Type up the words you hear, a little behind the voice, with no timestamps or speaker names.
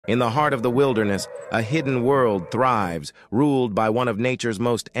In the heart of the wilderness, a hidden world thrives, ruled by one of nature's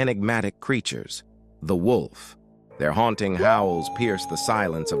most enigmatic creatures, the wolf. Their haunting howls pierce the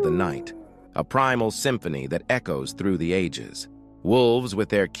silence of the night, a primal symphony that echoes through the ages. Wolves, with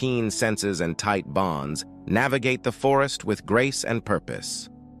their keen senses and tight bonds, navigate the forest with grace and purpose.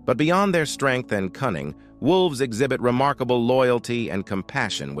 But beyond their strength and cunning, wolves exhibit remarkable loyalty and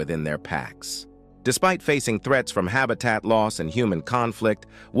compassion within their packs. Despite facing threats from habitat loss and human conflict,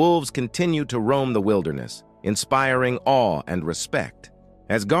 wolves continue to roam the wilderness, inspiring awe and respect.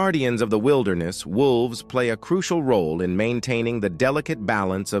 As guardians of the wilderness, wolves play a crucial role in maintaining the delicate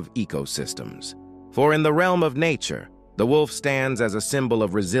balance of ecosystems. For in the realm of nature, the wolf stands as a symbol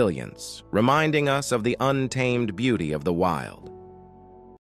of resilience, reminding us of the untamed beauty of the wild.